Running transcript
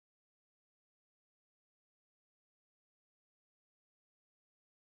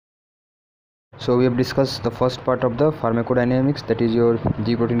So we have discussed the first part of the pharmacodynamics, that is your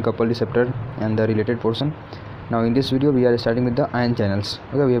G protein coupled receptor and the related portion. Now in this video we are starting with the ion channels.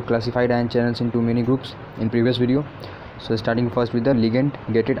 Okay, we have classified ion channels into many groups in previous video. So starting first with the ligand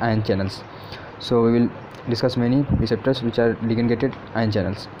gated ion channels. So we will discuss many receptors which are ligand gated ion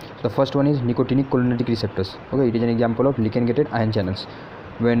channels. So the first one is nicotinic cholinergic receptors. Okay, it is an example of ligand gated ion channels.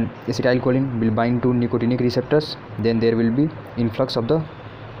 When acetylcholine will bind to nicotinic receptors, then there will be influx of the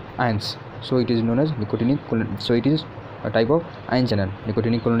ions. So it is known as nicotinic. So it is a type of ion channel.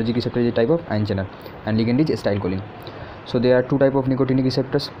 Nicotinic cholinergic receptor is a type of ion channel, and ligand is acetylcholine. So there are two type of nicotinic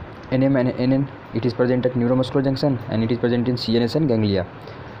receptors, NM and NN. It is present at neuromuscular junction and it is present in CNS and ganglia.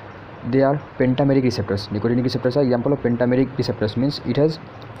 They are pentameric receptors. Nicotinic receptors are example of pentameric receptors, means it has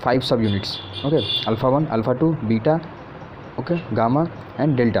 5 subunits. Okay, alpha 1, alpha 2, beta, okay, gamma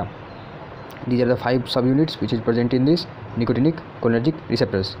and delta. These are the 5 subunits which is present in this nicotinic cholinergic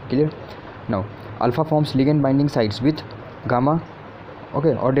receptors. Clear? Now alpha forms ligand binding sites with gamma,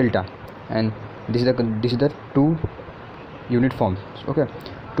 okay, or delta, and this is the 2 unit forms. Okay,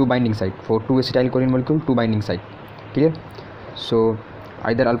 2 binding site for 2 acetylcholine molecule, 2 binding site. Clear? So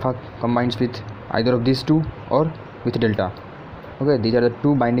either alpha combines with either of these 2 or with delta. Okay, these are the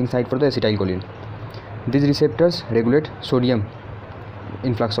 2 binding site for the acetylcholine. These receptors regulate sodium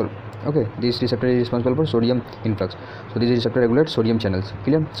influx. Okay, this receptor is responsible for sodium influx. So this receptor regulates sodium channels.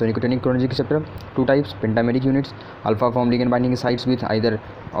 Clear? So nicotinic cholinergic receptor, 2 types, pentameric units. Alpha form ligand binding sites with either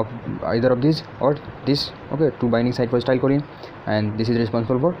of these or this. Okay, 2 binding site for acetylcholine, and this is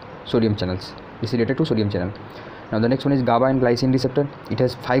responsible for sodium channels. This is related to sodium channel. Now the next one is Gaba and glycine receptor. It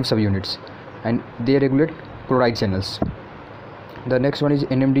has 5 subunits and they regulate chloride channels. The next one is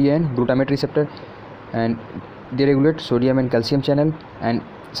NMDA and glutamate receptor, and they regulate sodium and calcium channel, and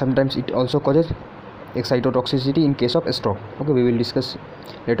sometimes it also causes excitotoxicity in case of stroke. Okay, we will discuss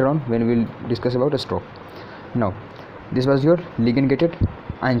later on when we will discuss about a stroke. Now this was your ligand gated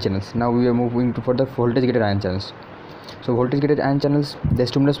ion channels. Now we are moving to for the voltage gated ion channels. So voltage gated ion channels, the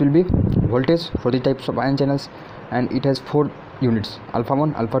stimulus will be voltage for the types of ion channels, and it has 4 units: alpha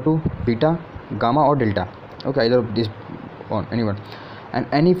 1, alpha 2, beta, gamma or delta. Okay, either of these on anyone, and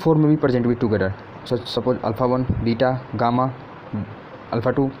any 4 may be present with together. So suppose alpha 1, beta, gamma,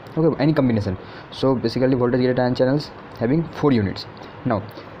 alpha 2, okay, any combination. So basically voltage gated ion channels having 4 units. Now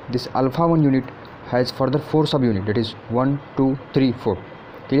this alpha 1 unit has further 4 subunits, that is 1, 2, 3, 4.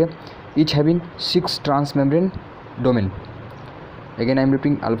 Clear? Each having 6 transmembrane domain. Again I am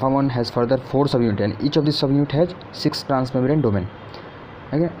repeating, alpha 1 has further 4 subunits, and each of these subunit has 6 transmembrane domain.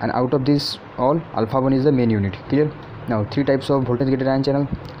 Okay, and out of this all, alpha 1 is the main unit. Clear? Now 3 types of voltage gated ion channel: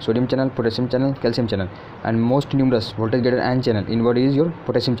 sodium channel, potassium channel, calcium channel, and most numerous voltage gated ion channel in body is your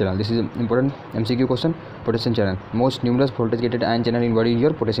potassium channel. This is an important MCQ question. Potassium channel, most numerous voltage gated ion channel in body is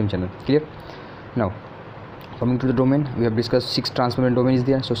your potassium channel. Clear? Now coming to the domain, we have discussed 6 transmembrane domain is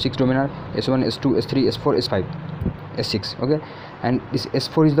there. So 6 domain are S1, S2, S3, S4, S5, S6. Okay, and this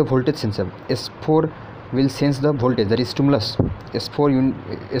S4 is the voltage sensor. S4 will sense the voltage, that is stimulus.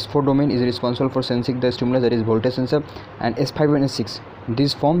 S4 domain is responsible for sensing the stimulus, that is voltage sensor, and S5 and S6,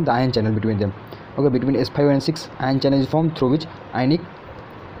 these form the ion channel between them. Okay, between S5 and S6, ion channel is formed through which ionic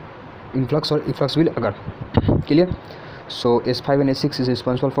influx or efflux will occur. Clear? So S5 and S6 is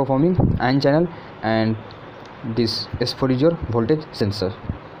responsible for forming ion channel, and this S4 is your voltage sensor.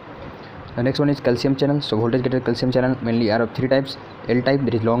 The next one is calcium channel. So voltage gated calcium channel mainly are of 3 types: L type,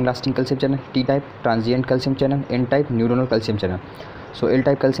 that is long lasting calcium channel; T type, transient calcium channel; N type, neuronal calcium channel. So L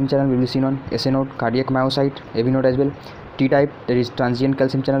type calcium channel will be seen on SA node, cardiac myocyte, AV node as well. T type, that is transient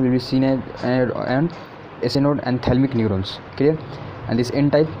calcium channel, will be seen on SA node and thalamic neurons. Clear? And this N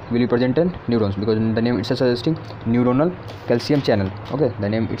type will be present in neurons, because the name itself suggesting neuronal calcium channel. Okay, the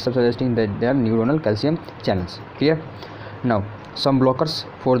name itself suggesting that they are neuronal calcium channels. Clear? Now some blockers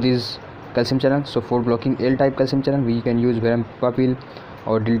for these calcium channel. So for blocking L type calcium channel, we can use verapamil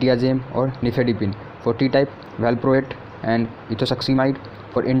or diltiazem or nifedipine. For T type, valproate and ethosuximide.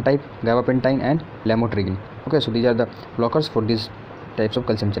 For N type, gabapentin and lamotrigine. Okay, so these are the blockers for these types of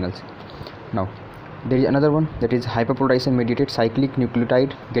calcium channels. Now there is another one, that is hyperpolarization mediated cyclic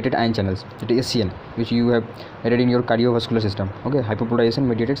nucleotide gated ion channels, that is SCN, which you have read in your cardiovascular system. Okay, hyperpolarization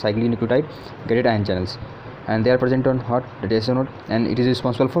mediated cyclic nucleotide gated ion channels, and they are present on heart, that is SA node, and it is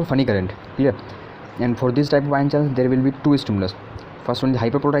responsible for funny current. Clear? And for this type of ion channels, there will be 2 stimulus. First one is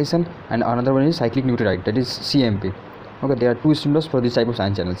hyperpolarization, and another one is cyclic nucleotide, that is CMP. Okay, there are 2 stimulus for this type of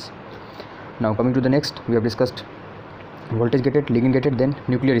ion channels. Now coming to the next, we have discussed voltage gated, ligand gated, then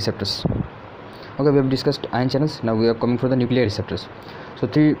nuclear receptors. Okay, we have discussed ion channels. Now we are coming for the nuclear receptors. So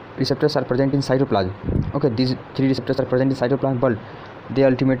 3 receptors are present in cytoplasm. Okay, these 3 receptors are present in cytoplasm, they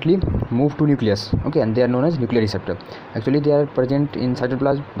ultimately move to nucleus, okay, and they are known as nuclear receptor. Actually they are present in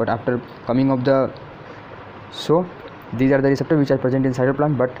cytoplasm, but after coming of the, so these are the receptors which are present in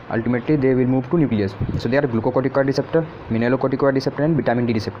cytoplasm, but ultimately they will move to nucleus. So they are glucocorticoid receptor, mineralocorticoid receptor, and vitamin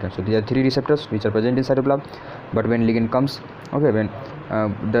D receptor. So these are three receptors which are present in cytoplasm, but when ligand comes, okay, when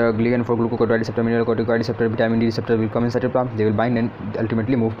the ligand for glucocorticoid receptor, mineralocorticoid receptor, vitamin D receptor will come in cytoplasm, they will bind and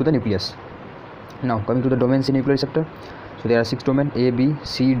ultimately move to the nucleus. Now coming to the domains in nuclear receptor, so there are 6 domains: A, B,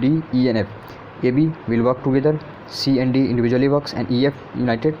 C, D, E and F. A, B will work together, C and D individually works, and E, F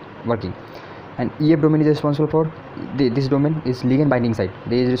united working. And EF domain is responsible for this domain is ligand binding site.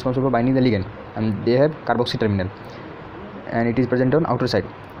 They is responsible for binding the ligand, and they have carboxy terminal, and it is present on outer side.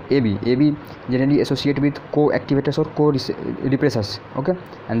 AB generally associate with co-activators or co-repressors, okay,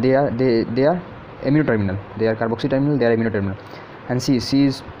 and they are amino terminal. They are carboxy terminal, they are amino terminal. And C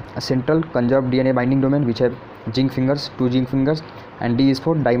is a central conserved DNA binding domain which have zinc fingers, 2 zinc fingers, and D is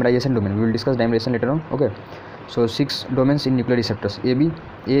for dimerization domain. We will discuss dimerization later on, okay. So 6 domains in nuclear receptors: A,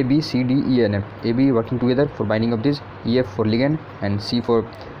 B, C, D, E and F. AB working together for binding of this, EF for ligand, and C for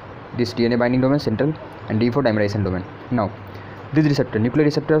this DNA binding domain central, and D for dimerization domain. Now this receptor, nuclear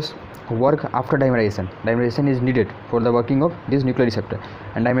receptors work after dimerization. Dimerization is needed for the working of this nuclear receptor,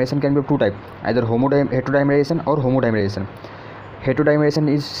 and dimerization can be of two types, either heterodimerization or homodimerization. Heterodimerization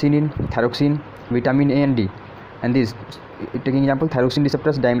is seen in thyroxine, vitamin A and D, and this, taking example, thyroxine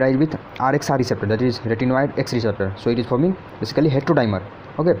receptors dimerize with RXR receptor, that is retinoid X receptor, so it is forming basically heterodimer,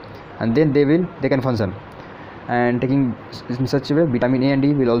 okay, and then they can function. And taking in such a way, vitamin A and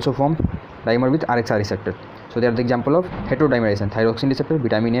D will also form dimer with RXR receptor. So they are the example of heterodimerization: thyroxine receptor,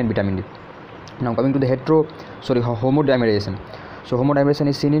 vitamin A and vitamin D. Now coming to the homodimerization. So homodimerization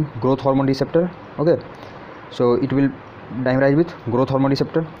is seen in growth hormone receptor, okay, so it will dimerize with growth hormone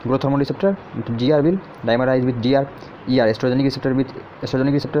receptor. Growth hormone receptor GR will dimerize with GR, ER estrogenic receptor with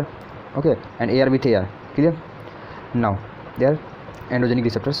estrogenic receptor, okay, and AR with AR. Clear? Now they are androgenic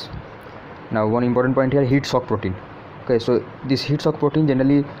receptors. Now one important point here: heat shock protein. Okay, so this heat shock protein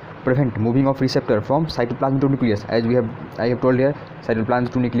generally prevent moving of receptor from cytoplasm to nucleus, as I have told here,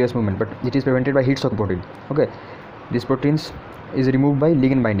 cytoplasm to nucleus movement, but it is prevented by heat shock protein. Okay, this proteins is removed by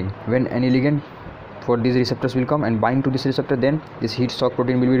ligand binding. When any ligand for these receptors will come and bind to this receptor, then this heat shock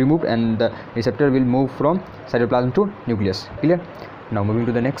protein will be removed and the receptor will move from cytoplasm to nucleus. Clear? Now moving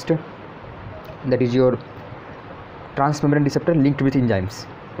to the next, that is your transmembrane receptor linked with enzymes.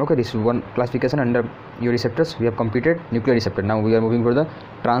 Okay, this is one classification under your receptors. We have completed nuclear receptor. Now we are moving for the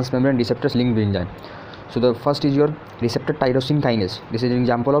transmembrane receptors linked with enzyme. So the first is your receptor tyrosine kinase. This is an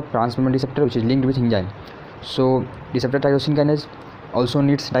example of transmembrane receptor which is linked with enzyme. So receptor tyrosine kinase also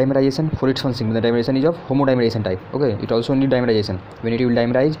needs dimerization for its function. The dimerization is of homodimerization type. Okay, it also needs dimerization. When it will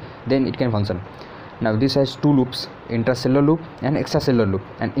dimerize, then it can function. Now this has two loops, intracellular loop and extracellular loop.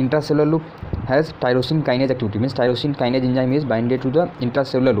 And intracellular loop has tyrosine kinase activity, means tyrosine kinase enzyme is binded to the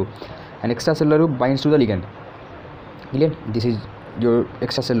intracellular loop, and extracellular loop binds to the ligand. Clear? This is your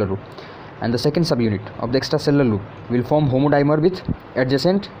extracellular loop. And the second subunit of the extracellular loop will form homodimer with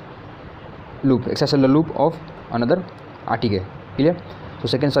adjacent loop, extracellular loop of another RTK. Clear? So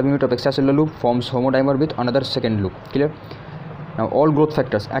second subunit of extracellular loop forms homodimer with another second loop. Clear? Now all growth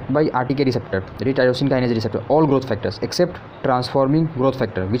factors act by RTK receptor, that is tyrosine kinase receptor, all growth factors except transforming growth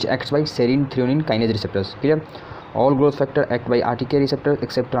factor which acts by serine threonine kinase receptors. Clear? All growth factor act by RTK receptor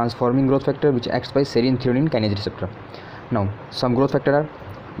except transforming growth factor which acts by serine threonine kinase receptor. Now some growth factor are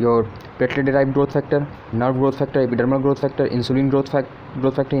your platelet derived growth factor, nerve growth factor, epidermal growth factor, insulin growth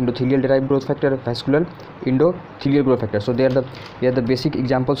factor, endothelial derived growth factor, vascular endothelial growth factor. So they are the basic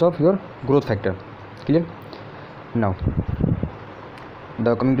examples of your growth factor. Clear? Now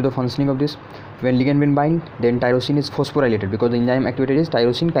coming to the functioning of this, when ligand will bind, then tyrosine is phosphorylated because the enzyme activated is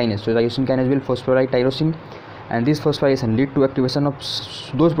tyrosine kinase. So tyrosine kinase will phosphorylate tyrosine, and this phosphorylation lead to activation of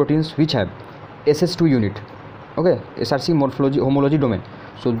those proteins which have SS2 unit. Okay, SRC morphology homology domain.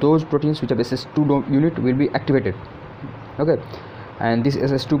 So those proteins which have SS2 unit will be activated. Okay, and this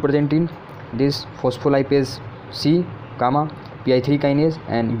SS2 present in this phospholipase C, gamma, Pi3 kinase,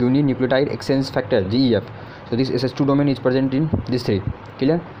 and guanine nucleotide exchange factor GEF. So this SS2 domain is present in these three.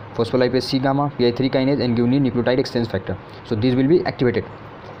 Clear? Phospholipase C, gamma, Pi3 kinase, and guanine nucleotide exchange factor. So these will be activated.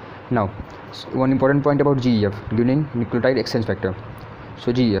 Now one important point about GEF, guanine nucleotide exchange factor.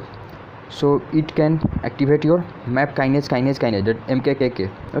 So GEF, so it can activate your MAP kinase, that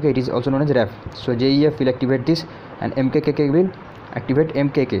MKKK. Okay, it is also known as RAF. So GEF will activate this, and MKKK will activate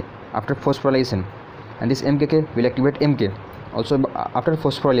MKK after phosphorylation, and this MKK will activate MK also after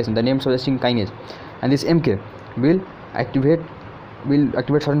phosphorylation, the name suggesting kinase, and this MK will activate will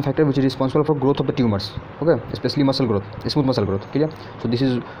activate certain factor which is responsible for growth of the tumors, okay, especially muscle growth, smooth muscle growth, clear? So this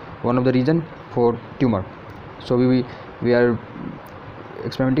is one of the reason for tumor. So we are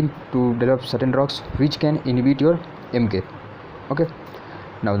experimenting to develop certain drugs which can inhibit your MK, okay.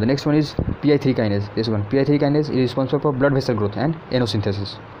 Now the next one is Pi3 kinase. This one, Pi3 kinase, is responsible for blood vessel growth and NO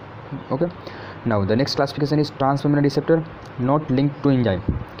synthesis, okay. Now the next classification is transmembrane receptor not linked to enzyme,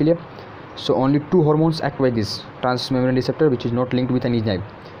 clear? So only two hormones act by this transmembrane receptor which is not linked with an enzyme.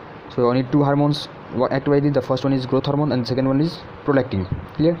 So only two hormones act by this. The first one is growth hormone and the second one is prolactin,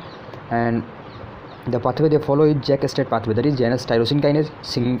 clear? And the pathway they follow is Jack state pathway, that is Janus tyrosine kinase,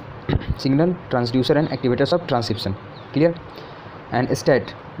 signal transducer and activators of transcription, clear? And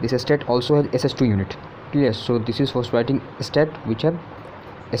stat, this stat also has SS2 unit, clear? So this is for writing stat which have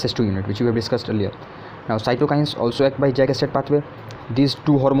SS2 unit, which we have discussed earlier. Now cytokines also act by Jack state pathway. These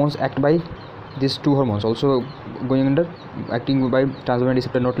two hormones act by these two hormones also going under acting by transmembrane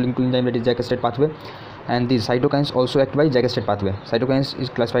receptor not linked to enzyme, that is Jack state pathway. And these cytokines also act by Jack state pathway. Cytokines is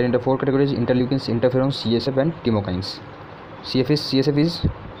classified into four categories: interleukins, interferons, CSF and chemokines. CSF is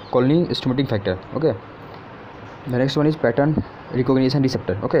colony stimulating factor, okay. The next one is pattern recognition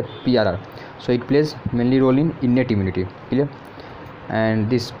receptor, okay, PRR. So it plays mainly role in innate immunity, clear? And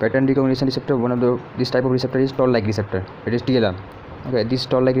this pattern recognition receptor, one of this type of receptor is toll-like receptor, it is TLR, okay. This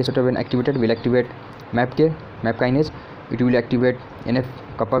toll-like receptor when activated will activate MAP kinase. It will activate NF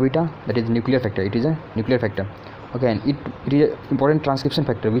kappa beta, that is nuclear factor, it is a nuclear factor, okay. And it is an important transcription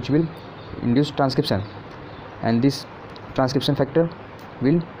factor which will induce transcription, and this transcription factor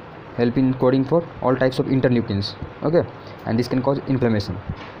will help in coding for all types of interleukins, okay. And this can cause inflammation,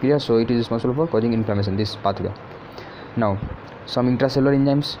 clear? So it is responsible for causing inflammation, this pathway. Now some intracellular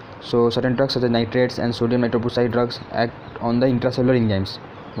enzymes, so certain drugs such as nitrates and sodium nitroprusside drugs act on the intracellular enzymes.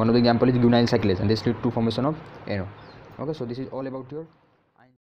 One of the example is guanyl cyclase, and this lead to formation of NO, okay. So this is all about your